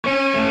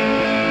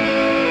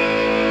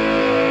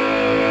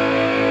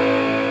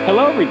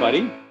Hello,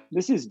 everybody.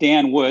 This is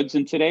Dan Woods,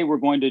 and today we're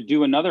going to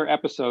do another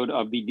episode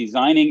of the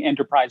Designing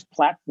Enterprise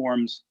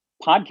Platforms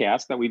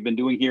podcast that we've been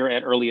doing here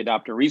at Early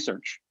Adopter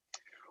Research.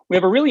 We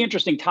have a really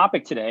interesting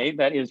topic today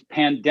that is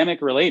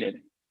pandemic related.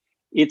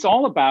 It's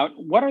all about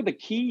what are the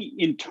key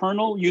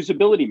internal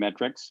usability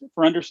metrics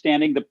for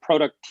understanding the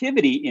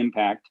productivity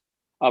impact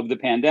of the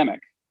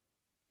pandemic.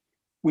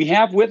 We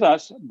have with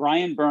us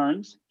Brian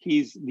Burns.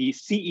 He's the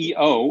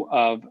CEO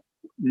of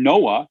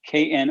Knoa,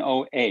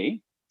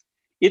 K-N-O-A.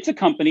 It's a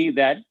company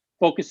that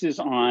focuses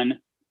on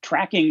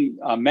tracking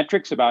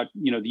metrics about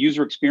the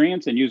user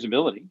experience and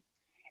usability.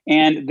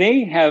 And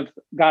they have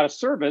got a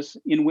service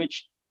in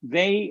which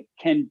they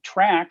can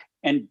track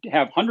and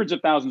have hundreds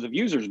of thousands of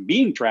users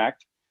being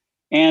tracked.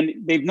 And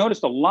they've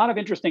noticed a lot of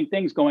interesting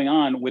things going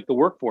on with the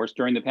workforce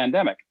during the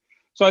pandemic.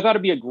 So I thought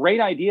it'd be a great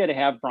idea to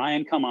have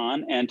Brian come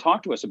on and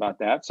talk to us about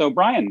that. So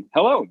Brian,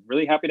 hello,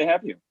 really happy to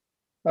have you.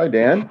 Hi,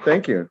 Dan.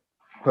 Thank you.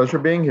 Pleasure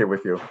being here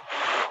with you.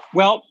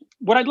 Well,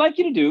 what I'd like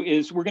you to do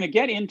is we're going to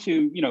get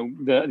into,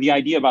 the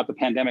idea about the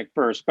pandemic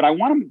first, but I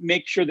want to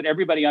make sure that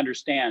everybody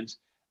understands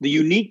the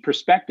unique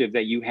perspective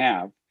that you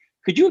have.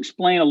 Could you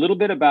explain a little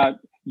bit about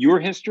your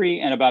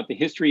history and about the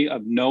history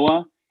of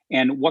Knoa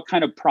and what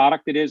kind of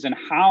product it is and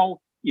how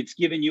it's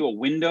given you a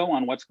window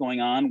on what's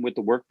going on with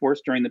the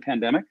workforce during the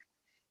pandemic?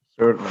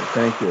 Certainly.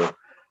 Thank you.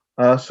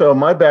 So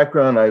my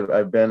background,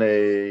 I've been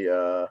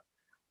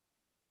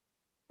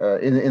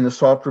in the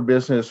software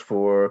business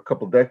for a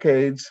couple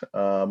decades,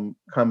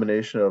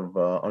 combination of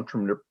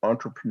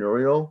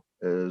entrepreneurial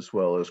as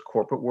well as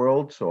corporate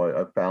world. So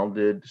I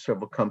founded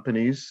several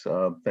companies,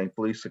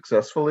 thankfully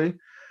successfully.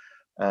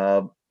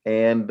 And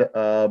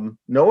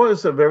Knoa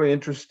is a very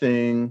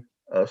interesting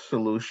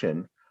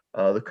solution.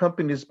 The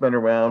company's been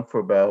around for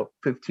about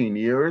 15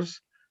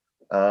 years,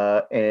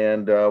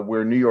 and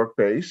we're New York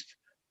based.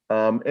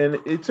 And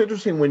it's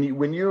interesting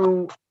when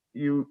you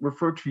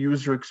refer to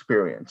user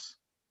experience.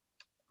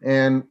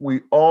 And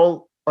we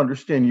all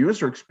understand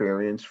user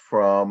experience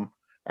from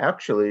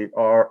actually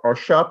our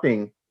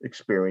shopping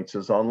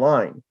experiences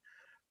online.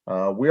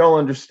 We all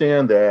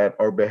understand that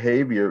our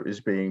behavior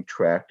is being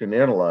tracked and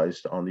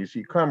analyzed on these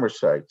e-commerce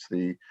sites.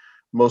 The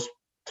most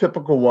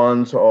typical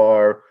ones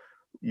are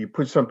you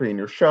put something in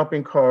your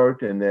shopping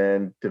cart and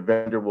then the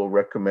vendor will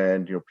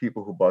recommend,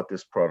 people who bought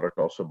this product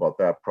also bought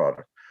that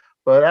product.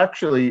 But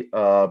actually,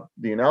 the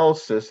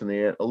analysis and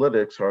the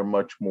analytics are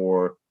much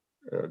more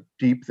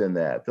deep than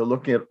that. They're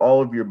looking at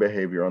all of your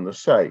behavior on the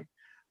site.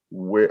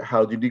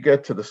 How did you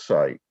get to the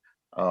site?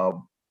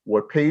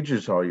 What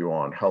pages are you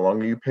on? How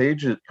long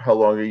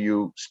are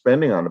you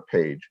spending on a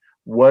page?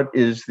 What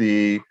is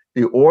the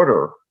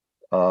order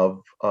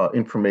of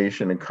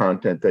information and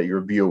content that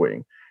you're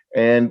viewing?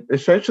 And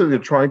essentially, they're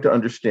trying to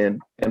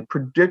understand and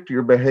predict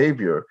your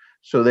behavior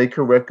so they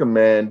can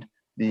recommend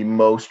the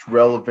most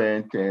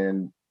relevant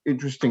and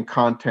interesting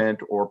content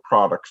or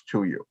products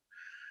to you.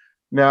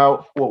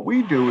 Now, what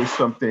we do is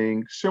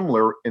something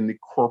similar in the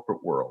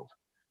corporate world.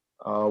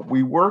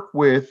 We work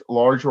with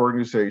large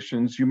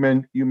organizations. You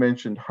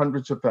mentioned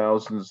hundreds of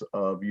thousands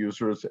of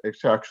users.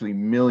 It's actually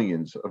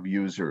millions of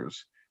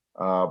users.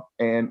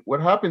 And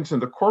what happens in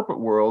the corporate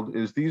world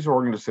is these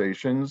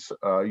organizations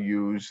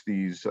use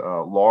these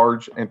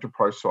large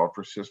enterprise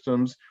software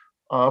systems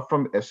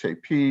from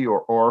SAP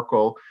or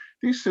Oracle.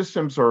 These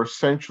systems are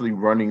essentially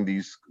running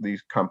these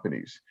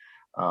companies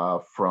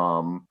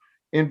from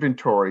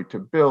inventory to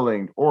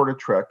billing, order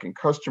tracking,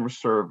 customer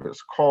service,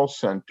 call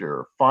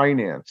center,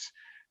 finance.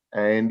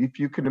 And if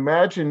you can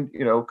imagine,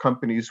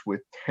 companies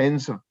with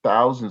tens of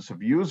thousands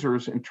of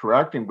users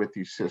interacting with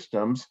these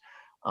systems,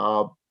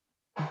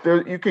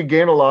 you can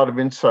gain a lot of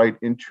insight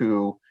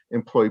into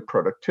employee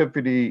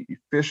productivity,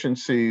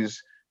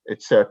 efficiencies,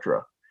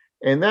 etc.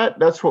 And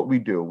that's what we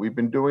do. We've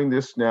been doing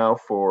this now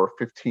for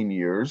 15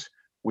 years.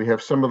 We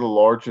have some of the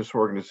largest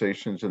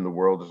organizations in the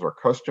world as our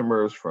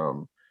customers,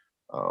 from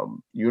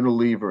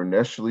Unilever,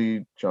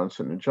 Nestle,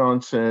 Johnson &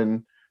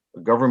 Johnson,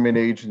 government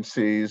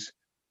agencies.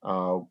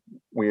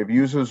 We have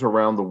users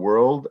around the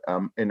world,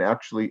 and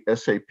actually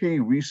SAP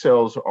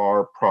resells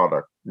our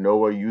product.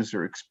 Knoa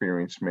User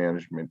Experience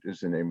Management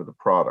is the name of the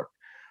product.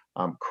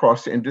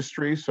 Cross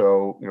industry,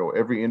 so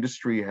every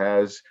industry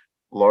has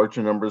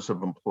larger numbers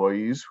of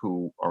employees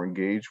who are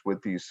engaged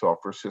with these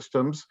software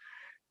systems.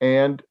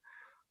 And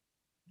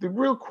the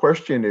real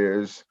question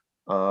is,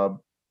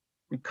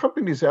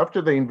 companies,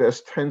 after they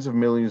invest tens of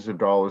millions of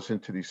dollars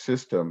into these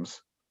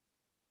systems,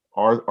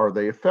 are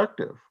they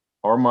effective?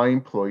 Are my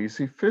employees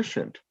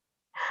efficient?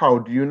 How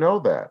do you know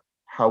that?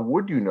 How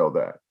would you know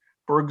that?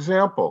 For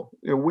example,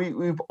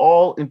 we've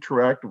all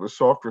interacted with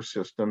software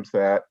systems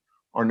that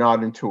are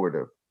not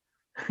intuitive.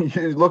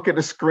 You look at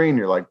a screen,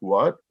 you're like,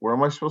 what? Where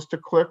am I supposed to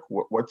click?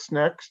 What's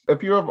next?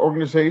 If you have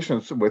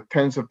organizations with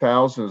tens of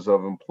thousands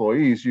of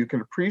employees, you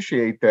can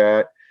appreciate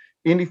that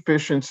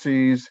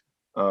inefficiencies,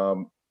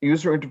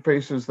 user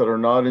interfaces that are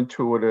not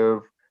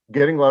intuitive,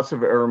 getting lots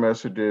of error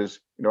messages,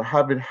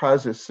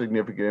 has a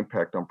significant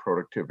impact on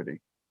productivity.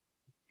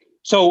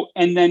 So,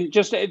 and then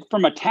just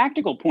from a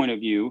tactical point of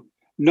view,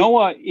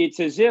 Noah, it's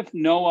as if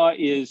Noah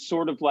is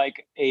sort of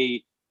like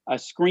a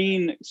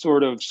screen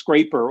sort of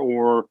scraper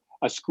or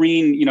a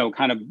screen,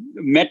 kind of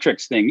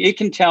metrics thing. It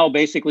can tell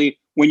basically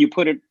when you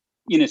put it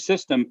in a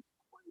system,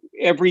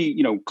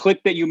 every,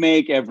 click that you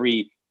make,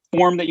 every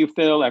form that you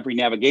fill, every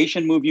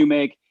navigation move you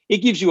make. It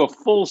gives you a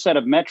full set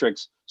of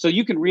metrics so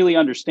you can really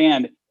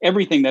understand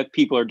everything that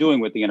people are doing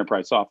with the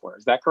enterprise software.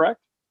 Is that correct?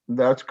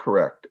 That's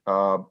correct.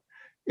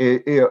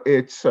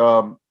 It's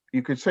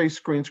you could say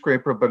screen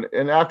scraper, but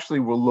and actually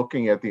we're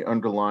looking at the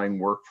underlying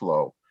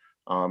workflow.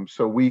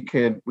 So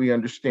we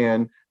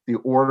understand the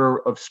order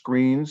of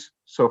screens.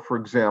 So for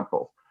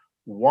example,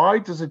 why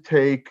does it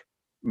take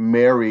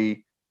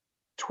Mary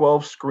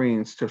 12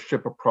 screens to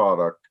ship a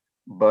product,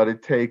 but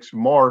it takes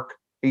Mark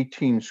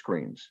 18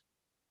 screens?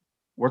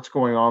 What's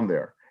going on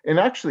there? And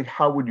actually,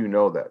 how would you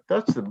know that?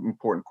 That's the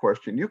important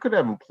question. You could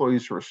have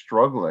employees who are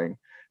struggling.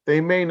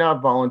 They may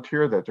not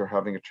volunteer that they're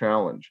having a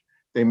challenge.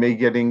 They may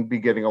be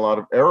getting a lot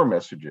of error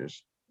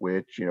messages,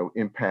 which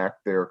impact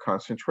their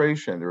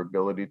concentration, their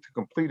ability to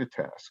complete a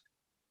task.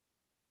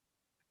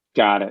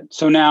 Got it.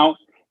 So now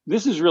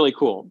this is really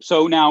cool.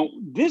 So now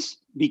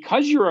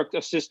because you're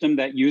a system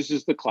that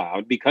uses the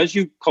cloud, because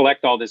you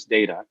collect all this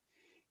data,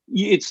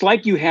 it's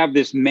like you have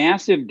this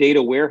massive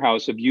data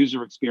warehouse of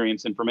user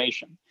experience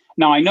information.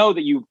 Now, I know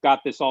that you've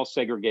got this all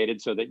segregated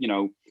so that,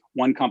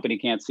 one company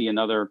can't see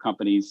another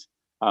company's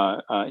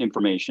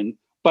information,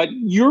 but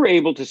you're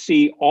able to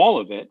see all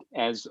of it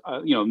as,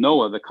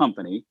 Noah, the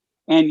company,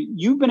 and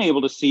you've been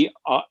able to see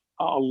a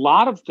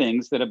lot of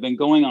things that have been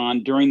going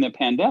on during the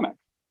pandemic.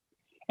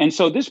 And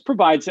so this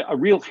provides a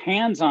real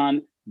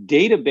hands-on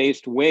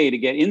data-based way to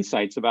get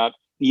insights about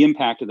the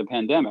impact of the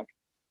pandemic.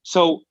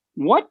 So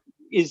what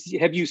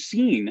have you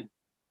seen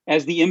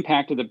as the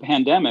impact of the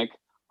pandemic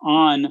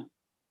on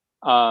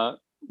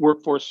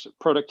workforce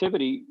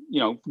productivity,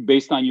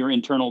 based on your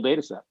internal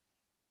data set?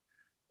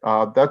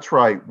 That's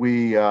right.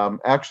 We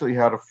actually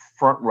had a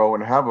front row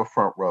and have a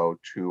front row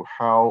to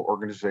how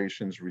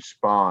organizations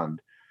respond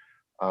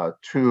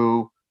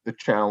to the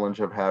challenge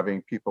of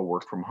having people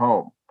work from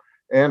home.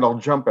 And I'll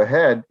jump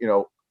ahead,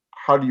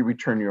 how do you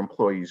return your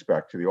employees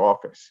back to the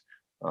office?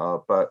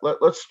 But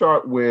let's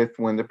start with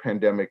when the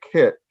pandemic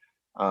hit.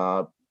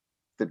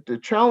 The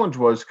challenge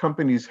was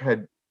companies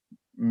had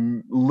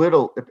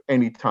little, if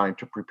any, time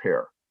to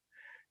prepare.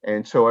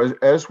 And so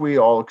as we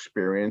all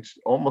experienced,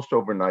 almost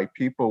overnight,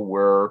 people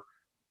were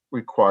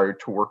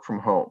required to work from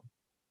home.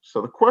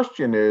 So the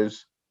question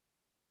is,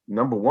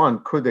 number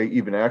one, could they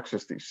even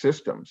access these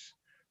systems?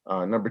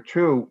 Number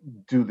two,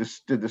 did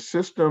the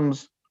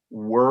systems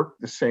work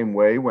the same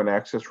way when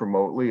accessed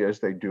remotely as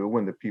they do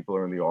when the people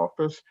are in the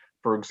office?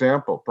 For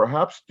example,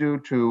 perhaps due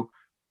to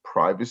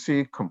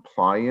privacy,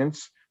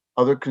 compliance,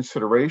 other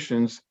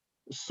considerations,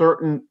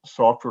 certain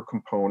software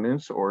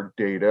components or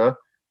data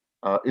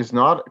is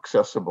not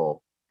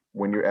accessible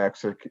when you're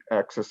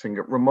accessing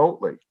it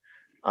remotely.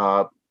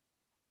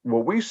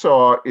 What we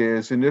saw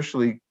is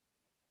initially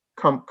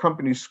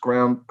companies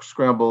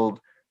scrambled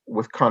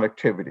with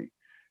connectivity,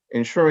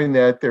 ensuring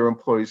that their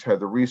employees had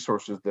the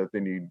resources that they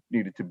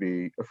needed to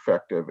be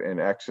effective and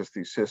access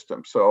these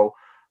systems. So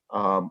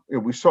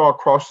we saw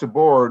across the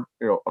board,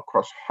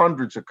 across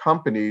hundreds of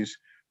companies,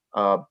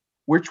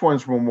 which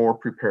ones were more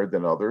prepared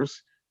than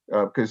others.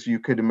 Because you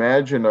could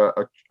imagine a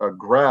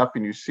graph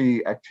and you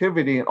see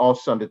activity and all of a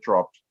sudden it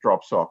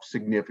drops off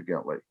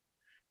significantly.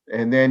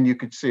 And then you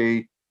could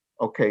see,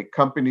 okay,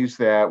 companies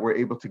that were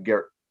able to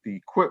get the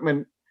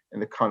equipment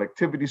and the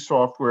connectivity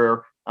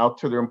software out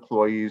to their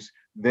employees,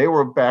 they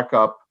were back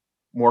up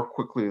more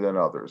quickly than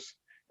others.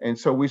 And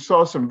so we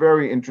saw some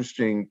very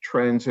interesting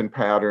trends and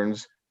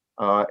patterns,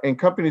 and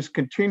companies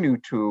continue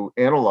to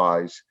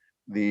analyze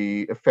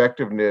the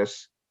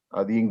effectiveness,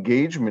 the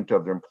engagement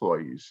of their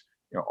employees.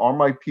 Are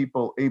my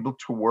people able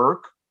to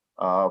work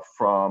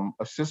from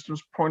a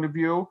systems point of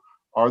view?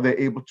 Are they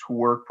able to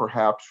work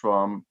perhaps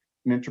from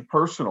an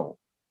interpersonal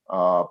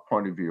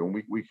point of view?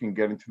 And we can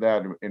get into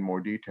that in more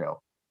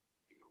detail.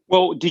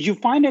 Well, did you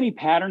find any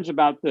patterns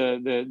about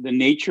the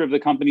nature of the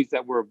companies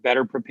that were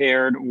better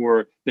prepared,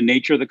 or the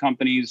nature of the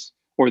companies,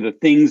 or the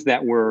things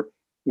that were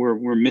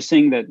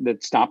missing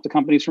that stopped the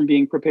companies from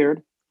being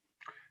prepared?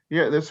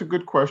 Yeah, that's a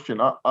good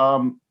question.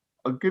 I'll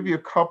give you a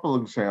couple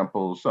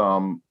examples.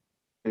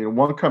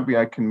 One company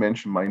I can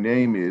mention, my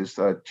name is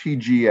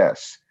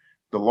TGS,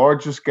 the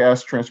largest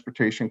gas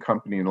transportation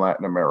company in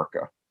Latin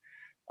America.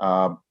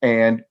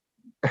 And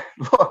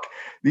look,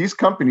 these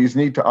companies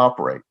need to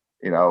operate,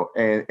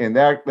 and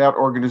that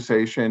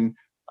organization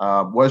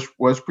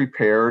was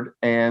prepared,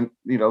 and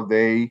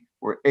they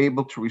were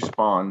able to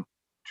respond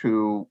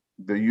to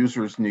the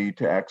user's need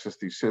to access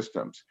these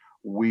systems.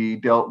 We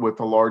dealt with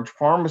a large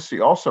pharmacy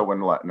also in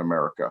Latin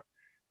America.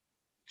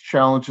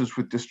 Challenges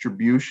with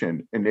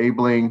distribution,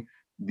 enabling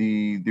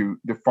the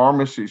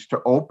pharmacies to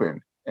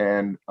open,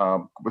 and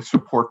with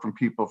support from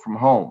people from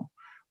home.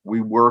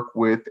 We work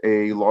with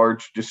a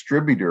large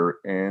distributor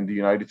in the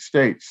United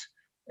States.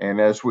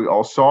 And as we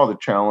all saw, the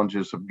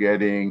challenges of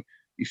getting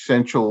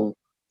essential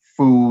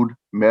food,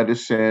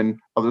 medicine,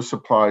 other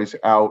supplies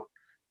out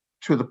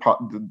to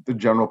the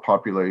general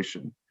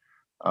population.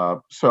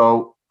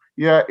 So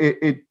yeah,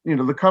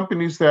 the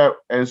companies that,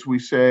 as we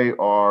say,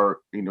 are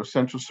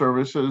essential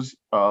services,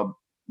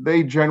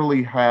 they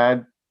generally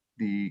had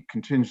the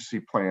contingency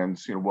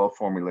plans well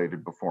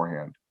formulated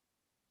beforehand.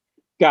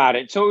 Got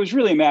it. So it was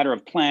really a matter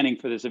of planning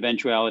for this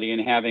eventuality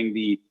and having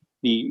the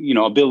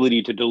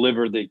ability to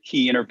deliver the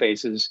key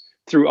interfaces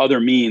through other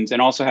means,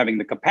 and also having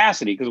the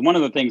capacity. Because one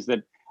of the things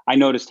that I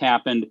noticed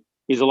happened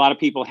is a lot of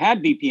people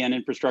had VPN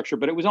infrastructure,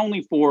 but it was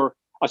only for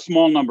a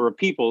small number of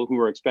people who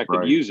were expected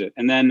Right. to use it.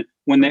 And then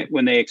when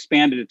they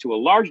expanded it to a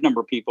large number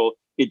of people,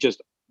 it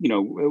just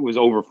it was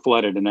over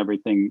flooded and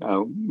everything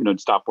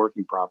stopped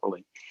working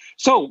properly.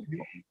 So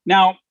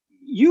now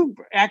you've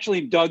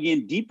actually dug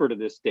in deeper to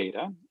this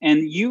data,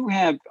 and you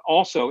have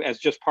also, as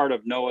just part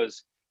of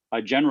NOAA's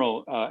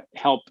general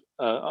help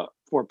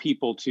for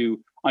people to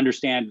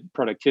understand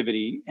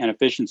productivity and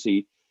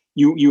efficiency,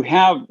 you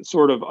have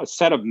sort of a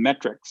set of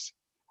metrics.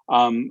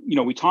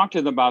 We talked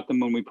about them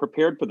when we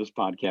prepared for this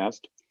podcast.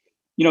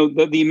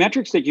 The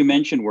metrics that you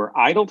mentioned were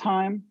idle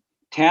time,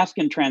 task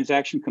and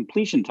transaction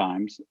completion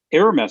times,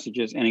 error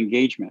messages, and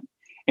engagement.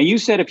 And you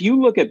said if you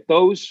look at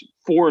those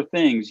 4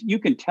 things, you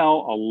can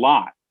tell a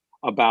lot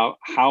about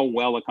how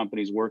well a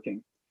company's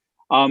working.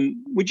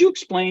 Would you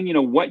explain,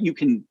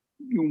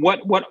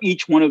 what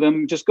each one of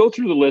them, just go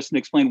through the list and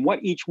explain what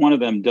each one of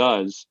them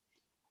does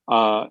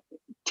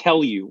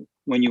tell you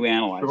when you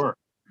analyze it?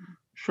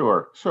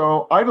 Sure.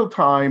 So idle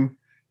time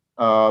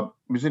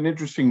is an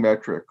interesting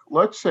metric.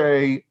 Let's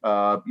say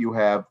you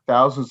have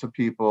thousands of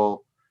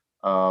people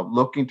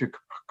looking to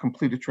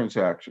complete a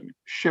transaction,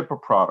 ship a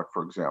product,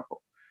 for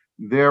example.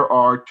 There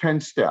are 10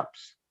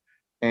 steps.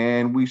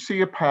 And we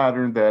see a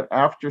pattern that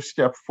after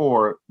step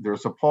 4,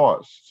 there's a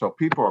pause. So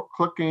people are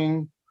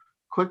clicking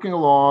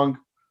along,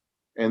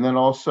 and then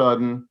all of a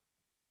sudden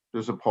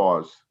there's a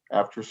pause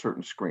after a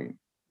certain screen.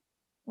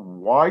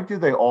 Why do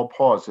they all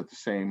pause in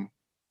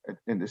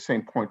the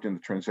same point in the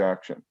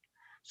transaction?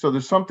 So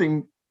there's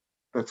something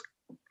that's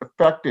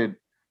affected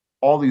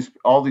all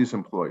these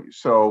employees.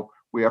 So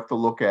we have to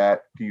look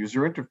at the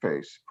user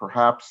interface.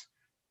 Perhaps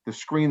the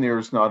screen there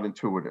is not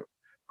intuitive.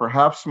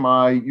 Perhaps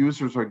my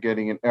users are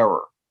getting an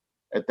error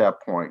at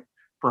that point.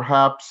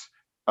 Perhaps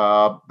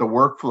the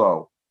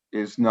workflow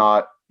is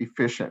not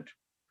efficient.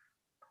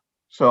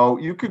 So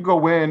you could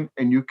go in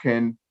and you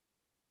can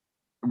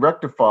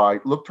look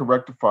to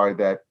rectify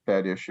that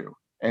issue.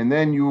 And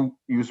then you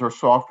use our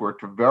software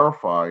to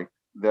verify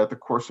that the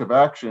course of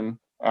action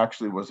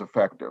actually was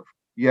effective.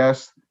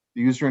 Yes,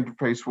 the user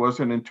interface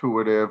wasn't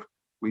intuitive.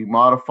 We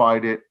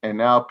modified it, and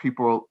now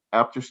people,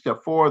 after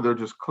step 4, they're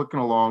just clicking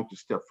along to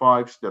step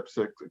 5, step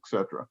 6,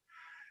 etc.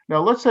 Now,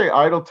 let's say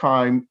idle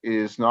time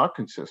is not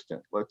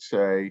consistent. Let's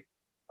say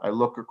I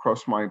look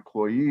across my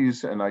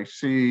employees and I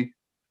see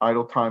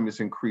idle time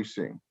is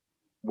increasing.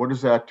 What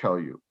does that tell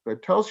you?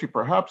 That tells you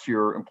perhaps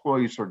your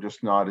employees are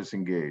just not as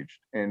engaged.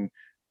 And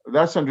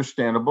that's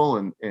understandable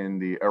in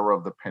the era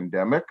of the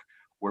pandemic,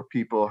 where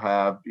people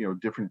have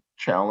different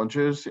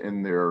challenges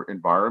in their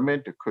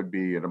environment. It could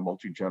be in a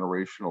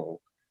multi-generational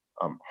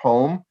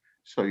home,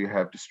 so you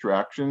have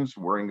distractions,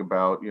 worrying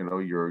about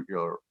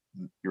your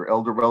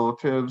elder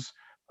relatives,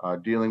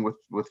 dealing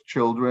with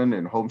children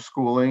and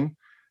homeschooling,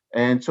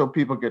 and so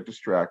people get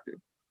distracted.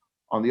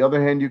 On the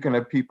other hand, you can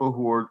have people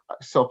who are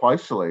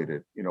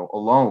self-isolated,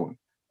 alone,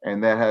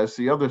 and that has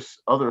the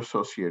other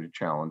associated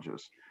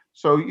challenges.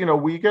 So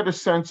we get a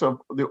sense of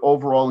the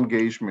overall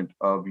engagement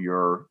of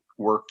your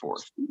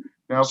workforce.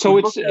 Now, so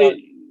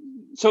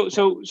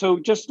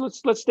just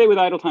let's stay with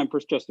idle time for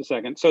just a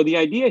second. So the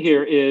idea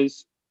here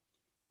is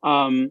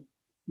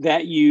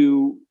that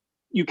you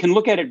can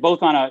look at it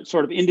both on a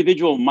sort of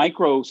individual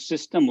micro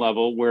system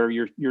level, where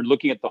you're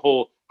looking at the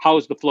whole, how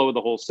is the flow of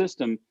the whole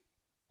system,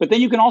 but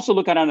then you can also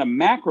look at it on a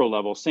macro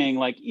level, saying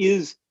like,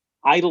 is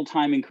idle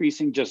time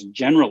increasing just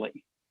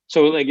generally?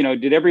 So like,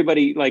 did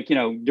everybody, like,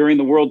 during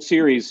the World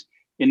Series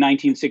in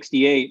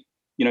 1968,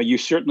 you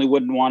certainly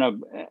wouldn't want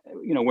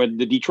to, where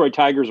the Detroit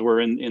Tigers were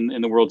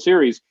in the World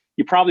Series,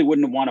 you probably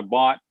wouldn't have want to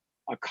bought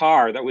a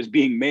car that was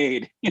being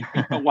made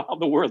while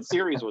the World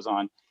Series was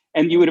on.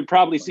 And you would have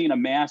probably seen a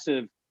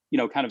massive,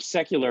 kind of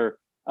secular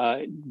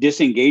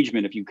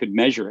disengagement if you could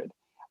measure it.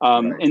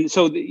 Right. And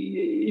so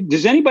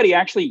does anybody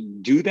actually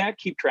do that?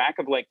 Keep track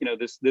of like,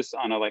 this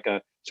on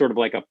a sort of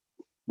like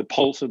the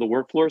pulse of the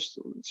workforce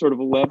sort of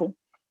a level?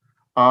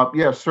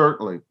 Yeah,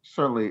 certainly.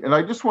 And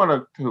I just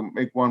wanted to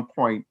make one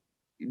point.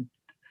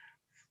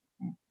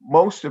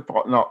 Most, if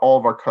not all,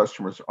 of our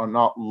customers are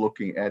not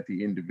looking at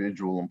the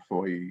individual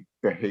employee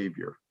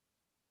behavior.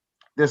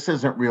 This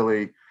isn't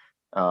really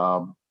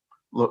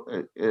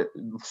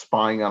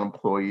spying on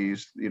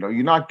employees.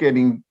 You're not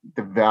getting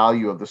the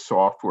value of the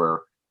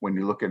software when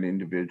you look at an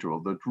individual.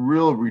 The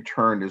real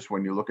return is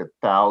when you look at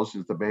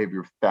the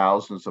behavior of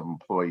thousands of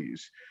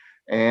employees.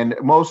 And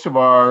most of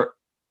our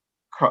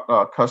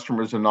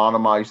customers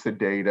anonymize the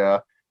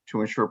data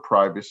to ensure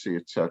privacy,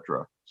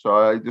 etc. So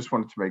I just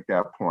wanted to make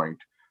that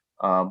point.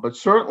 But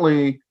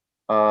certainly,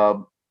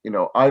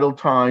 idle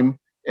time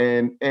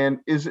and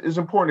is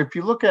important. If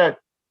you look at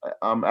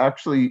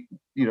actually,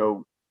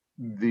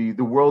 the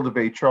world of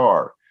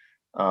HR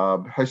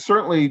has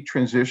certainly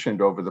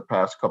transitioned over the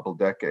past couple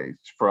decades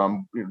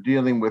from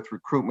dealing with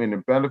recruitment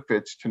and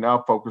benefits to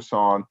now focus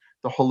on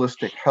the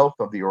holistic health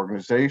of the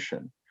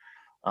organization.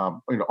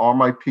 Are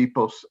my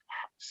people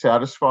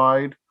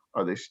satisfied?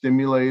 Are they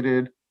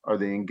stimulated? Are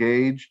they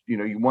engaged?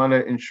 You want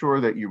to ensure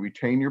that you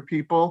retain your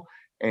people.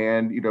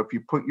 And, if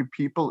you put your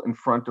people in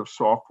front of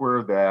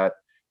software that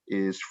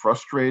is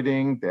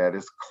frustrating, that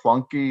is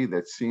clunky,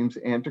 that seems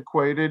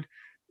antiquated,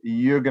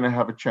 you're going to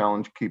have a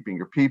challenge keeping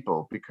your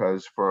people,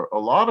 because for a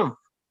lot of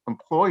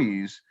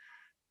employees,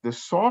 the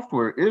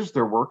software is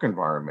their work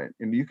environment.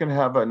 And you can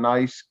have a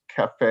nice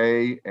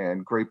cafe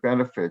and great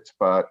benefits,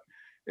 but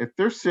if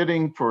they're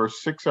sitting for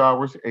 6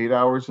 hours, 8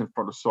 hours in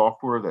front of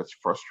software that's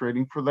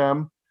frustrating for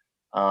them,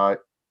 uh,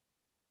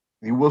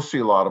 you will see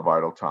a lot of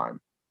idle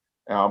time.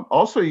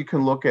 Also, you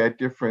can look at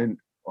different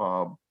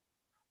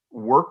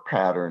work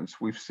patterns.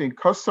 We've seen,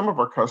 because some of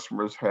our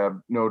customers have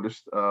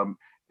noticed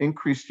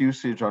increased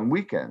usage on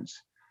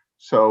weekends.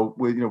 So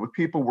with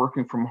people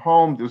working from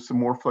home, there's some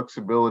more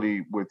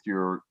flexibility with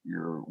your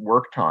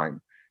work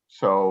time.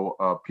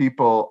 So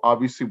people,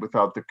 obviously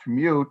without the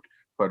commute,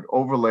 but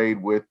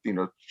overlaid with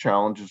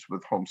challenges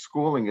with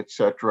homeschooling, et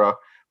cetera,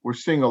 we're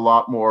seeing a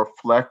lot more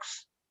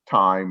flex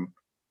time.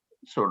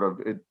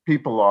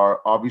 People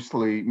are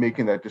obviously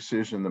making that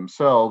decision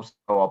themselves.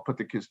 Oh, I'll put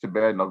the kids to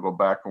bed and I'll go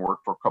back and work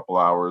for a couple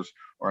hours,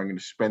 or I'm going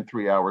to spend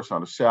 3 hours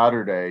on a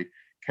Saturday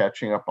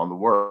catching up on the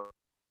work.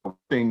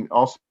 Seeing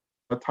also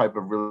a type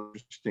of really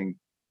interesting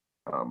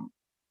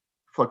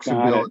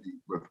flexibility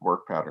with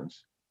work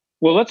patterns.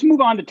 Well, let's move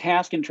on to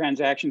task and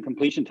transaction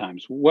completion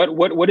times.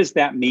 What does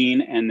that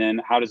mean, and then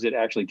how does it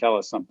actually tell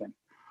us something?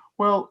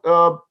 Well,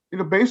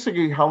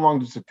 basically, how long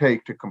does it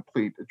take to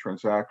complete a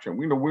transaction?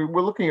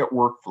 We're looking at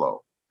workflow.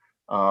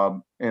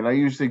 And I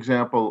used the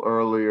example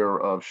earlier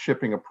of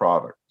shipping a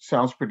product.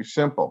 Sounds pretty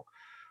simple.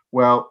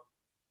 Well,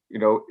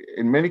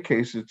 in many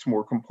cases, it's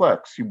more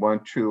complex. You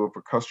want to, if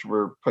a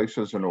customer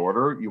places an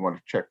order, you want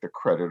to check the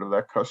credit of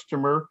that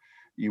customer.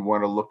 You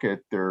want to look at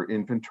their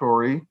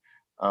inventory.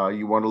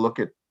 You want to look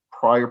at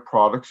prior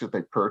products that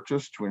they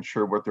purchased to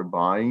ensure what they're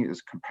buying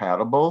is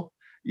compatible.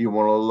 You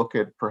want to look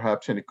at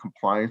perhaps any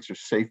compliance or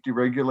safety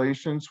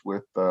regulations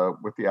with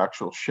the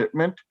actual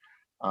shipment.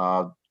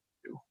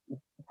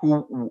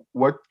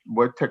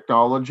 What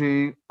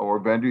technology or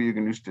vendor you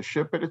can use to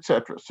ship it, et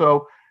cetera.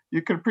 So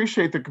you can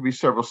appreciate there could be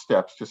several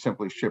steps to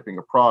simply shipping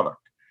a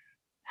product.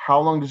 How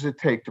long does it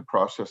take to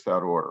process that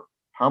order?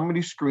 How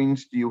many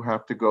screens do you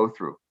have to go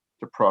through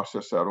to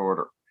process that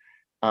order?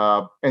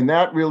 And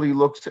that really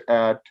looks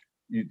at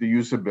the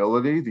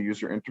usability, the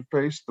user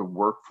interface, the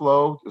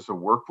workflow. Is the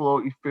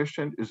workflow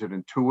efficient? Is it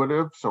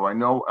intuitive? So I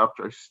know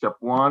after step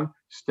one,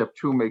 step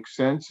two makes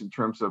sense in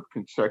terms of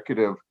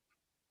consecutive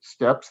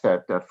steps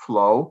that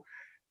flow,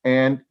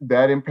 and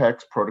that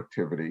impacts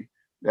productivity.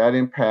 That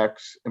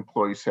impacts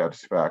employee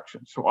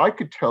satisfaction. So I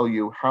could tell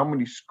you how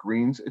many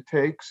screens it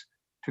takes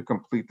to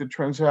complete the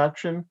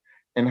transaction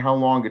and how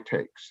long it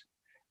takes.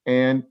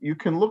 And you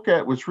can look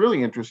at what's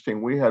really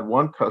interesting. We had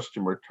one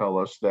customer tell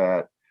us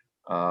that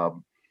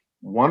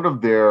one of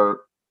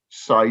their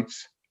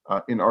sites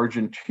in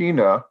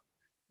Argentina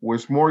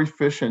was more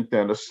efficient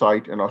than a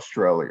site in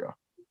Australia.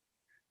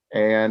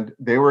 And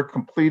they were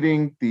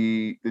completing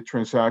the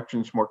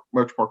transactions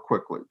much more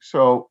quickly.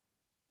 So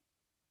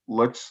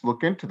let's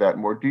look into that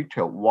in more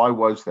detail. Why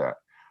was that?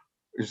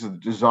 Is the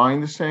design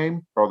the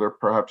same? Are there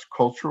perhaps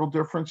cultural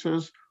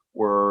differences?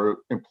 Were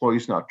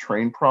employees not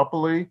trained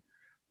properly?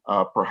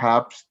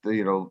 Perhaps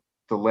the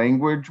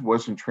language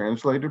wasn't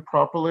translated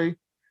properly.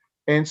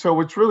 And so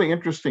what's really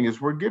interesting is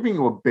we're giving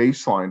you a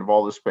baseline of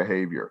all this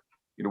behavior.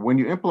 When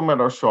you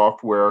implement our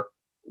software,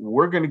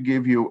 we're going to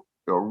give you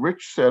a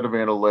rich set of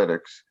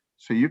analytics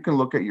so you can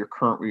look at your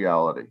current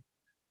reality.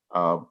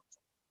 How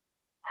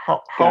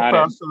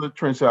fast are the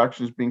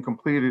transactions being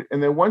completed?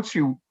 And then once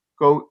you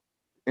go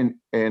and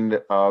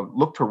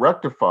look to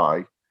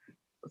rectify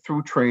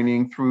through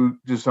training, through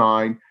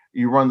design,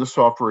 you run the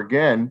software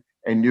again,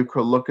 and you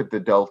could look at the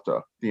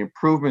delta, the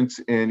improvements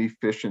in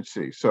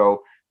efficiency.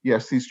 So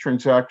yes, these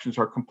transactions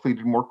are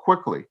completed more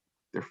quickly.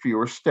 There are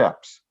fewer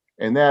steps.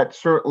 And that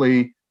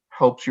certainly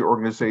helps your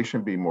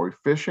organization be more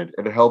efficient.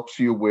 It helps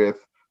you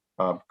with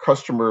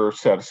customer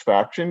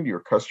satisfaction. Your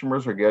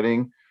customers are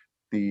getting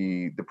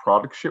the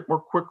product shipped more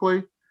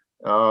quickly.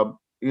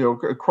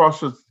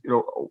 Across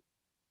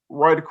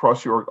right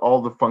across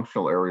all the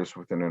functional areas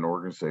within an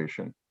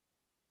organization.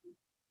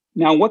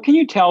 Now, what can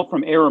you tell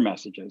from error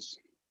messages?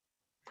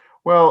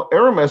 Well,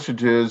 error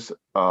messages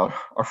are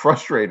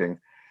frustrating.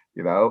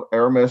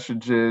 Error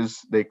messages,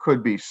 they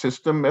could be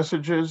system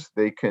messages,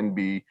 they can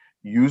be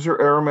user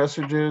error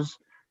messages.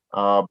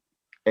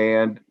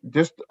 And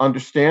just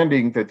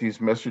understanding that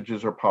these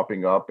messages are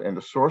popping up and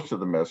the source of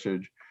the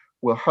message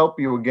will help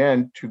you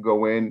again to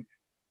go in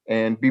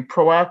and be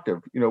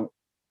proactive.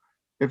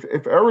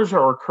 If errors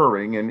are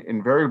occurring, and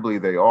invariably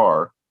they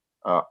are,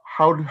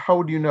 how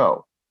do you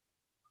know?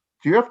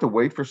 Do you have to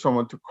wait for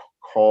someone to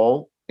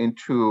call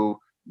into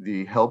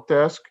the help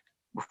desk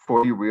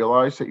before you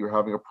realize that you're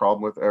having a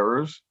problem with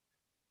errors.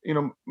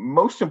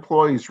 Most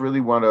employees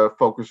really want to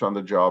focus on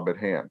the job at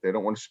hand. They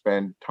don't want to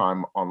spend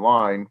time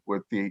online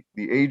with the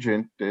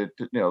agent, the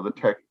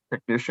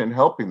technician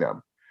helping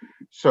them.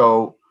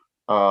 So,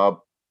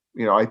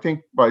 I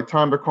think by the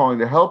time they're calling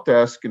the help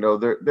desk,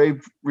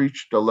 they've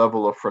reached a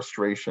level of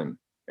frustration,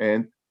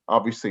 and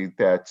obviously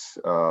that's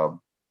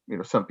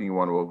something you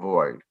want to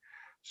avoid.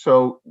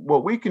 So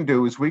what we can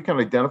do is we can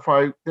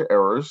identify the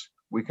errors.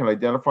 We can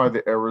identify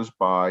the errors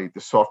by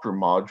the software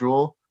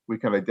module. We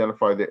can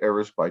identify the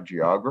errors by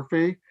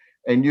geography,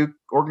 and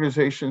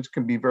organizations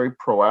can be very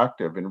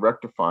proactive in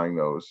rectifying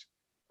those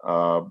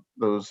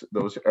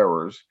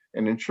errors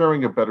and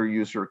ensuring a better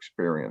user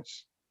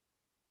experience.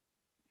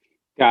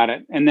 Got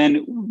it. And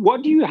then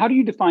how do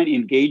you define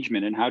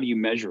engagement, and how do you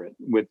measure it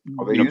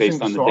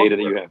based on the data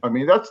that you have? I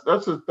mean, that's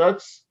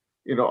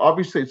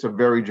obviously it's a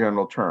very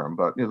general term,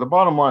 but the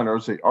bottom line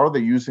is, are they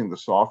using the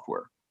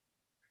software?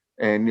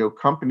 And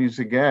companies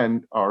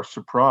again are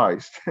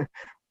surprised.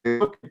 They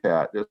look at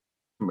that.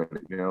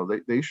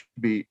 They should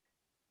be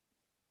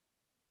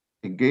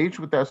engaged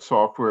with that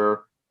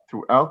software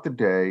throughout the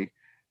day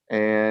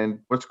and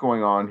what's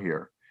going on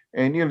here.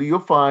 And you'll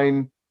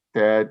find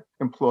that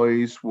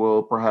employees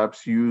will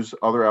perhaps use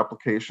other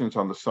applications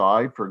on the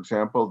side. For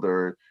example,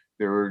 they're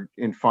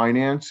in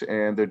finance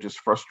and they're just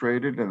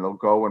frustrated, and they'll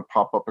go and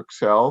pop up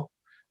Excel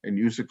and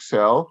use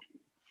Excel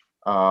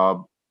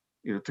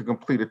to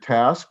complete a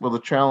task. Well, the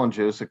challenge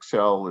is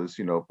Excel is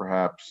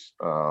perhaps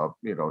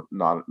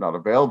not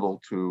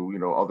available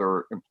to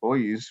other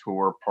employees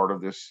who are part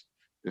of this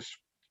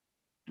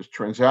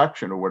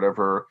transaction or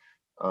whatever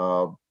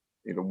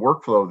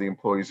workflow the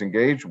employees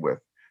engage with.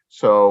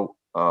 So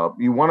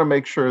you want to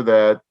make sure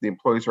that the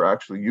employees are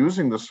actually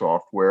using the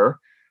software.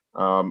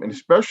 And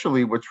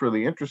especially what's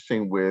really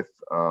interesting with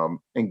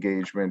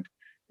engagement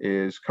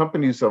is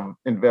companies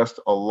invest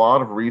a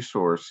lot of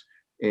resource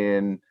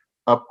in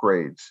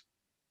upgrades,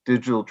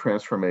 digital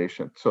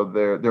transformation. So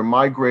they're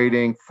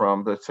migrating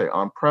from, let's say,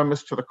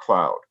 on-premise to the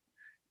cloud.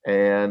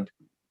 And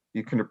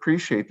you can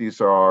appreciate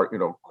these are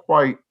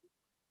quite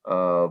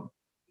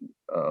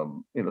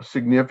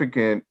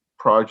significant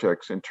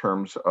projects in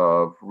terms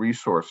of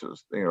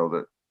resources.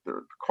 That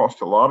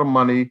cost a lot of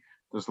money.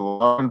 There's a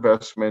lot of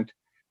investment.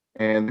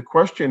 And the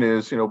question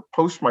is,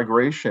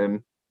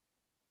 post-migration,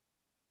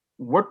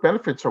 what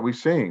benefits are we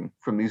seeing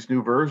from these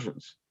new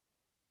versions,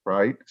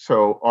 right?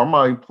 So are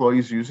my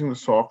employees using the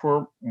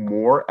software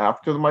more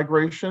after the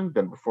migration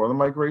than before the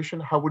migration?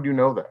 How would you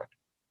know that?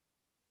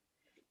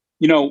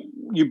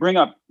 You bring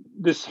up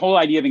this whole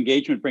idea of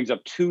engagement brings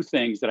up two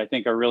things that I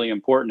think are really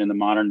important in the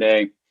modern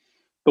day.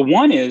 The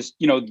one is,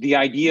 the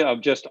idea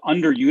of just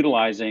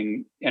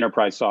underutilizing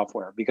enterprise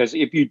software, because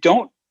if you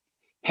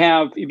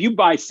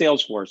buy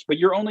Salesforce, but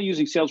you're only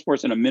using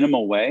Salesforce in a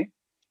minimal way,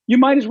 you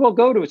might as well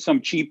go to some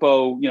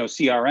cheapo,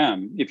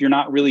 CRM if you're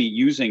not really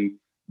using,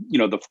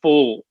 the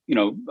full,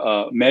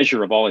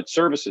 measure of all its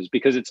services,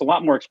 because it's a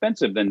lot more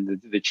expensive than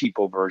the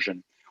cheapo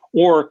version.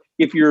 Or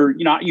if you're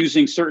not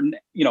using certain,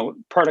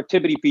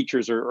 productivity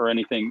features or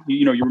anything,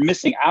 you're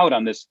missing out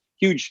on this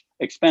huge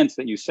expense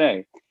that you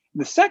say.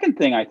 The second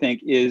thing I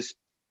think is,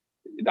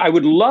 I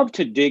would love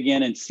to dig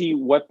in and see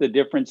what the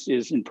difference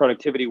is in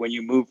productivity when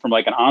you move from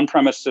like an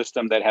on-premise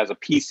system that has a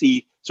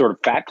PC sort of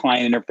fat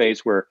client interface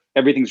where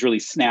everything's really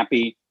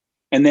snappy,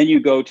 and then you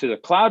go to the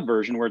cloud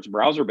version where it's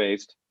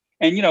browser-based.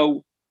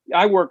 And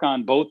I work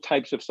on both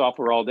types of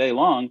software all day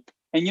long,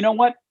 and you know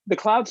what? The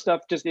cloud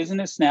stuff just isn't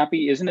as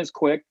snappy, isn't as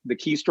quick. The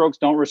keystrokes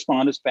don't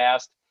respond as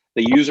fast.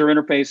 The user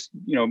interface,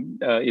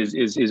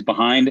 is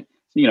behind,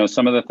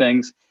 some of the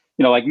things.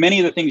 Like many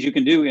of the things you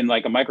can do in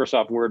like a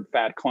Microsoft Word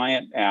fat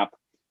client app,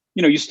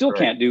 you still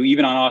can't do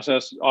even on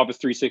Office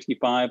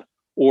 365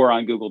 or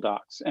on Google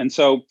Docs. And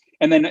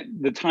then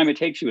the time it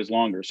takes you is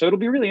longer. So it'll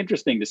be really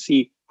interesting to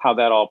see how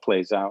that all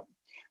plays out.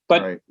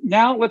 But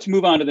now let's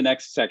move on to the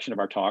next section of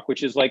our talk,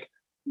 which is like,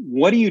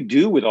 what do you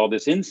do with all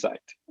this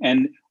insight?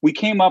 And we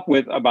came up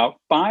with about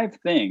 5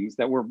 things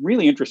that were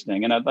really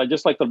interesting. And I'd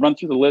just like to run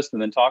through the list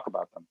and then talk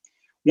about them.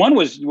 One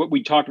was what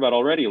we talked about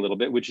already a little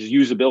bit, which is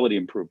usability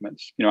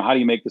improvements. How do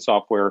you make the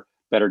software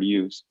better to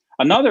use?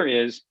 Another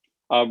is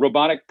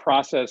robotic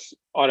process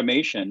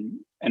automation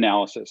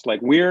analysis.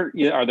 Like, where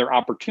are there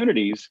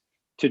opportunities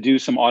to do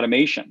some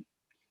automation?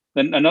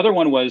 Then another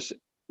one was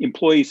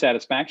employee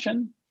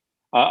satisfaction.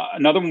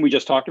 Another one we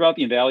just talked about,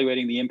 the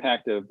evaluating the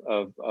impact of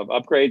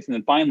upgrades. And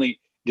then finally,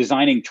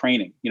 designing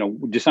training,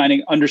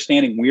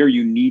 understanding where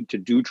you need to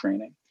do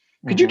training.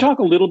 Could you talk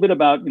a little bit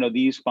about,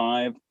 these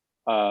 5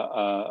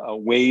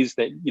 ways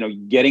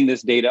that, getting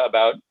this data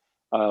about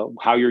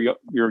how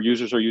your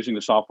users are using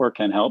the software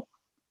can help?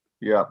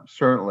 Yeah,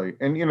 certainly.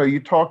 And, you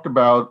talked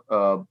about,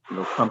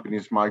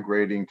 companies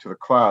migrating to the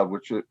cloud,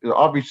 which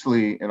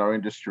obviously in our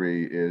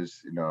industry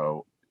is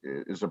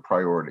a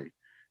priority.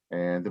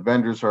 And the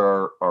vendors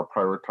are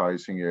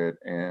prioritizing it,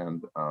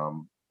 and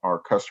our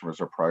customers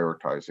are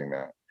prioritizing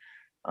that.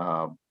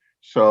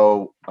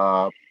 So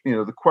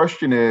the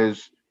question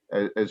is,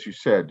 as you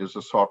said, does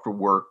the software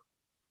work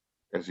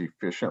as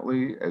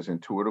efficiently, as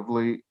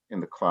intuitively in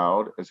the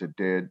cloud as it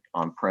did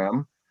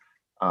on-prem.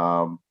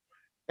 Um,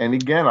 and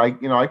again,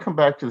 I come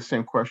back to the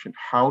same question: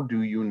 how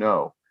do you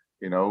know?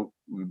 You know,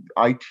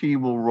 IT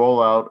will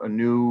roll out a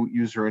new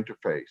user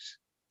interface,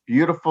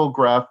 beautiful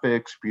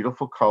graphics,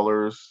 beautiful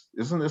colors.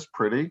 Isn't this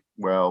pretty?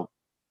 Well,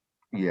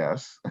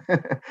 yes,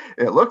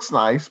 it looks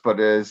nice, but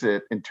is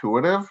it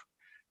intuitive?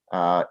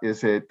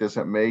 Does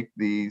it make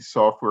the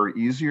software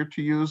easier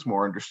to use,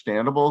 more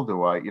understandable?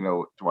 Do I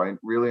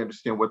really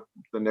understand what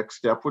the next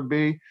step would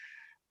be?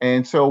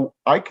 And so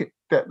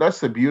that's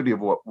the beauty of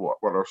what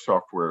our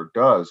software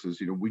does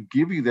is, we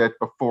give you that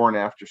before and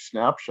after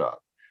snapshot.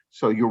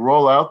 So you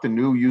roll out the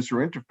new user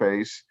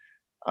interface,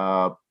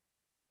 uh,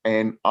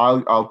 and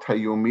I'll tell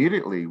you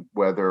immediately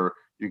whether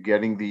you're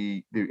getting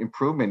the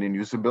improvement in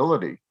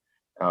usability.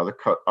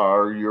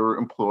 Are your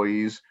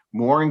employees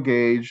more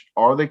engaged?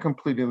 Are they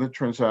completing the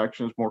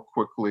transactions more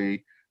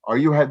quickly?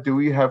 Do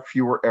we have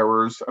fewer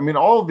errors? I mean,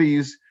 all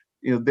these,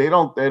 they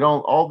don't,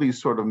 all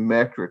these sort of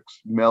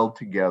metrics meld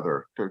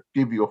together to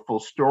give you a full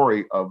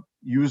story of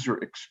user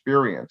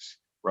experience,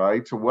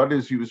 right? So what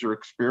is user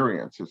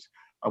experience?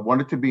 I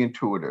want it to be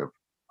intuitive.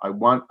 I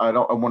want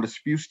as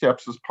few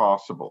steps as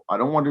possible. I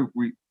don't want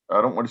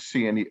to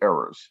see any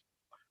errors.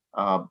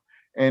 Um,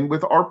 and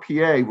with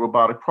RPA,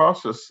 robotic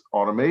process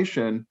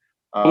automation.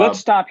 Well, let's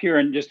stop here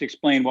and just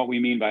explain what we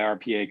mean by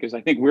RPA, because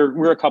I think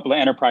we're a couple of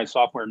enterprise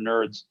software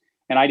nerds,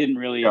 and I didn't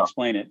really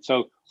explain it.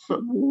 So,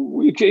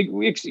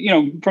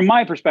 from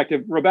my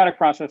perspective, robotic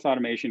process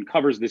automation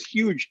covers this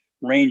huge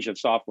range of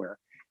software.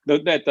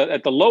 At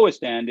the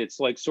lowest end, it's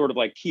like sort of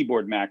like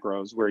keyboard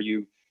macros, where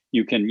you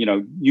can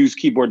use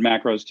keyboard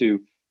macros to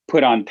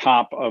put on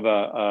top of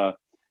a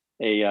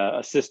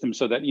system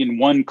so that in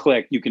one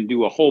click you can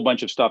do a whole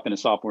bunch of stuff in a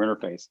software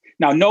interface.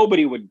 Now,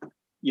 nobody would,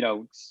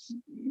 while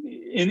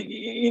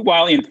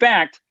in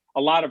fact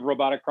a lot of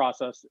robotic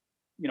process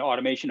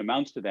automation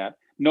amounts to that,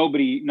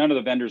 none of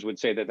the vendors would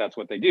say that that's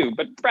what they do,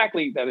 but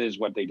frankly that is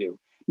what they do.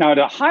 Now, at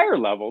a higher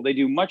level, they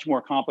do much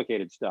more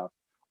complicated stuff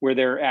where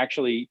they're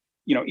actually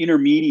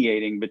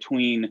intermediating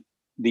between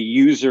the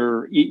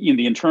user,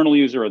 the internal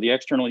user or the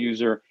external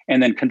user,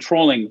 and then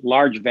controlling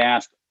large,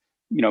 vast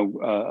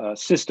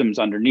systems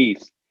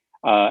underneath,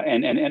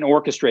 and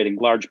orchestrating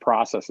large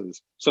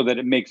processes so that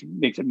it makes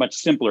it much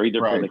simpler either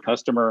for the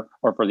customer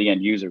or for the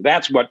end user.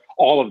 That's what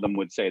all of them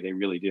would say they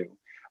really do.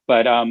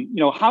 But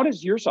how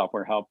does your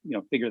software help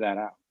figure that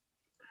out?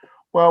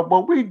 Well,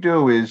 what we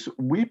do is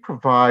we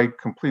provide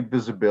complete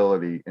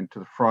visibility into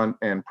the front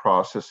end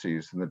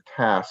processes and the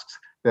tasks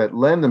that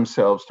lend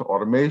themselves to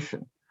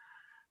automation.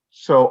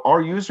 So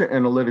our user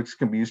analytics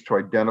can be used to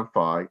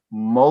identify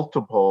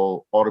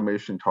multiple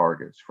automation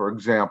targets. For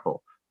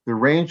example, the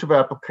range of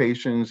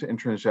applications and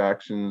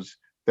transactions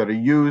that are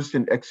used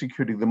in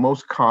executing the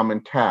most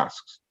common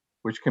tasks,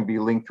 which can be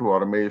linked to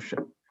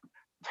automation.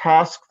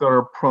 Tasks that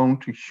are prone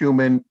to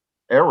human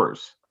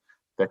errors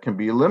that can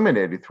be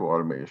eliminated through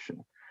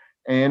automation.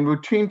 And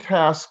routine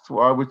tasks,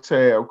 well, I would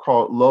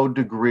call it low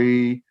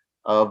degree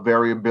of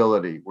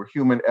variability, where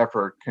human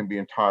effort can be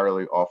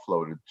entirely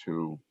offloaded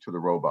to the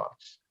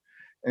robots.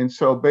 And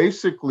so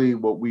basically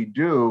what we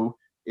do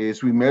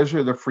is we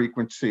measure the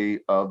frequency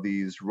of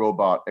these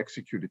robot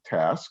executed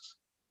tasks.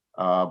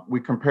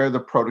 We compare the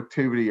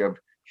productivity of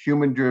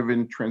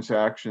human-driven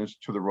transactions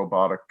to the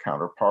robotic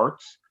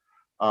counterparts.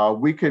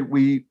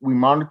 We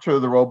monitor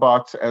the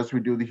robots as we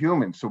do the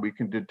humans, so we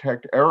can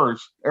detect error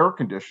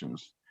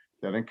conditions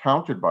that are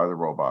encountered by the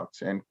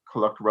robots and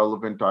collect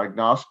relevant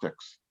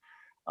diagnostics,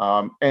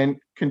 and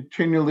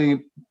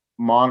continuously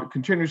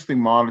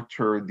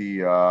monitor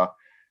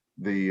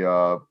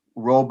the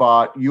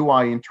robot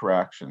UI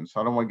interactions.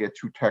 I don't want to get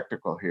too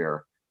technical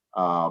here.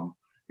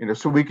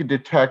 So we can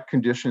detect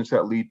conditions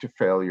that lead to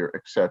failure,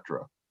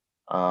 etc.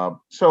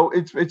 So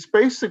it's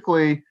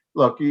basically,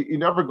 look, you're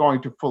never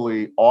going to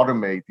fully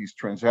automate these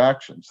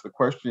transactions. The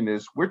question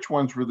is, which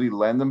ones really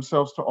lend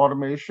themselves to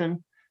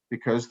automation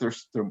because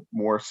they're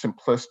more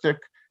simplistic.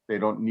 They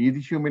don't need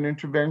the human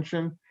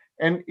intervention.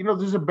 And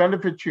there's a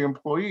benefit to your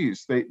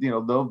employees. They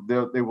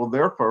will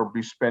therefore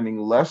be spending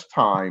less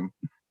time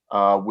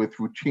with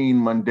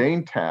routine,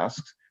 mundane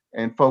tasks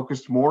and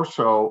focused more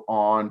so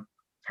on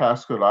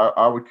tasks that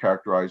I would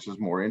characterize as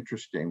more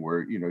interesting,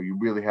 where you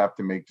really have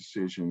to make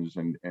decisions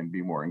and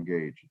be more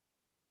engaged.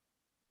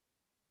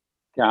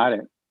 Got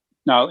it.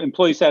 Now,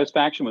 employee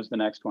satisfaction was the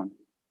next one.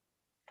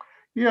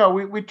 Yeah,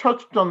 we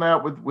touched on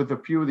that with a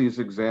few of these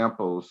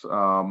examples.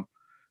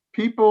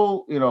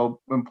 People,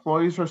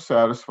 employees are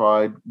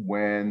satisfied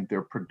when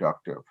they're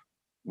productive,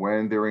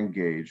 when they're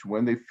engaged,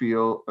 when they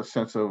feel a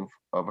sense of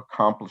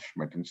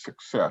accomplishment and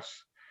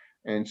success.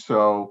 And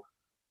so,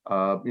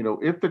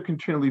 if they're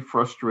continually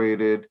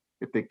frustrated,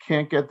 if they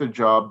can't get the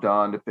job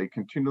done, if they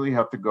continually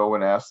have to go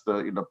and ask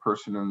the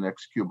person in the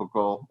next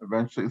cubicle,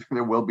 eventually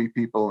there will be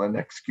people in the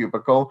next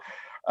cubicle,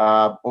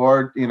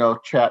 or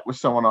chat with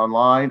someone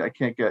online. I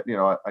can't get,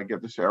 I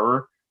get this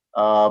error.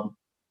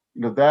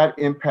 That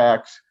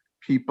impacts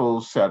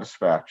people's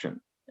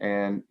satisfaction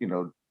and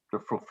the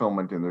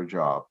fulfillment in their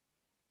job.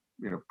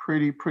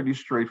 pretty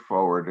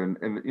straightforward.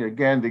 And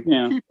again, the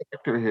Yeah. key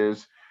factor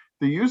is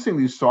they're using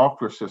these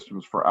software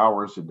systems for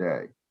hours a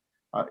day.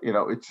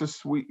 It's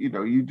just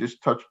you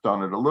just touched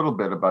on it a little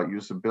bit about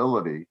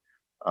usability.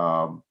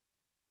 Um,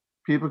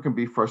 People can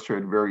be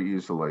frustrated very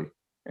easily,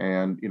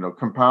 and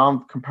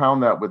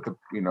compound that with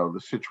the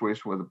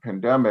situation with the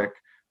pandemic,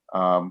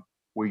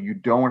 where you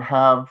don't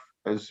have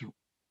as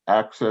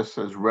access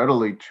as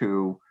readily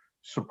to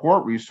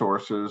support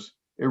resources.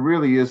 It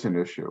really is an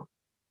issue.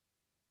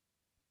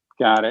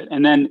 Got it.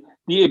 And then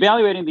the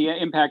evaluating the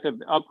impact of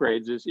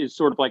upgrades is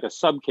sort of like a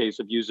sub case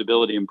of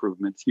usability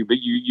improvements.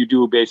 You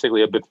do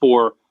basically a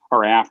before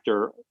or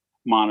after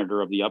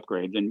monitor of the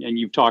upgrades, and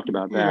you've talked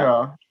about that.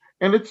 Yeah,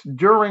 and it's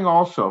during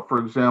also, for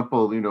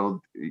example,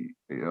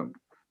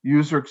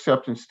 user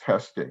acceptance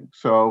testing.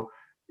 So,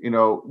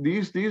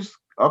 these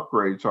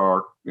upgrades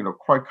are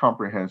quite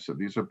comprehensive.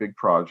 These are big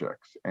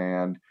projects,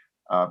 and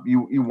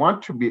you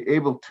want to be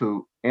able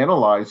to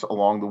analyze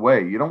along the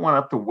way. You don't want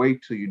to have to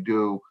wait till you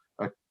do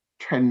a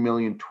 10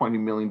 million, $20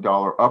 million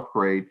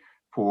upgrade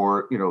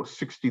for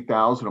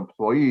 60,000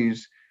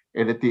 employees,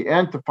 and at the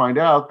end to find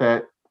out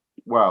that,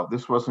 wow,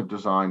 this wasn't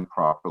designed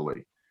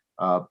properly.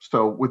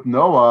 So with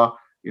Noah,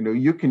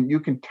 you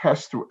can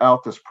test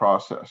throughout this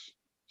process.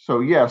 So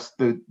yes,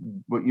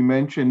 what you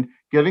mentioned,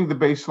 getting the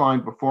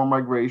baseline before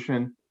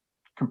migration,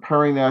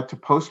 comparing that to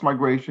post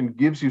migration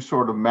gives you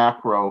sort of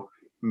macro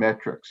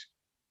metrics.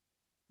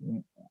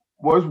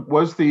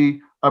 Was the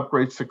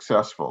upgrade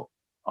successful?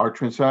 Are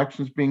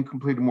transactions being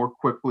completed more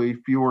quickly?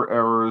 Fewer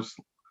errors,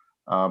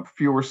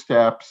 fewer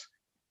steps.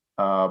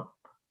 But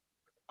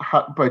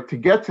to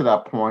get to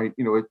that point,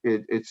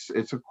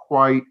 it's a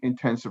quite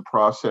intensive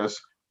process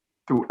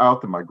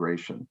throughout the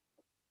migration.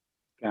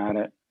 Got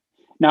it.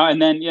 Now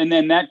and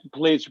then that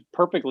plays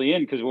perfectly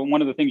in, because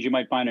one of the things you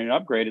might find in an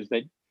upgrade is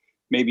that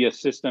maybe a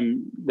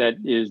system that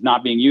is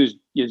not being used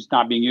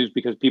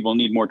because people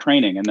need more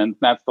training. And then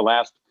that's the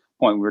last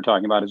point we were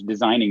talking about, is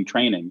designing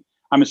training.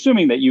 I'm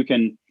assuming that you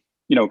can,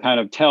 kind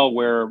of tell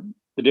where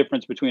the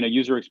difference between a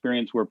user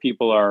experience where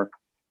people are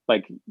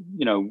like,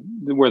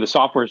 where the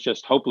software is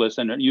just hopeless,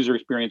 and a user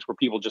experience where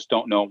people just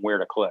don't know where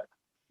to click.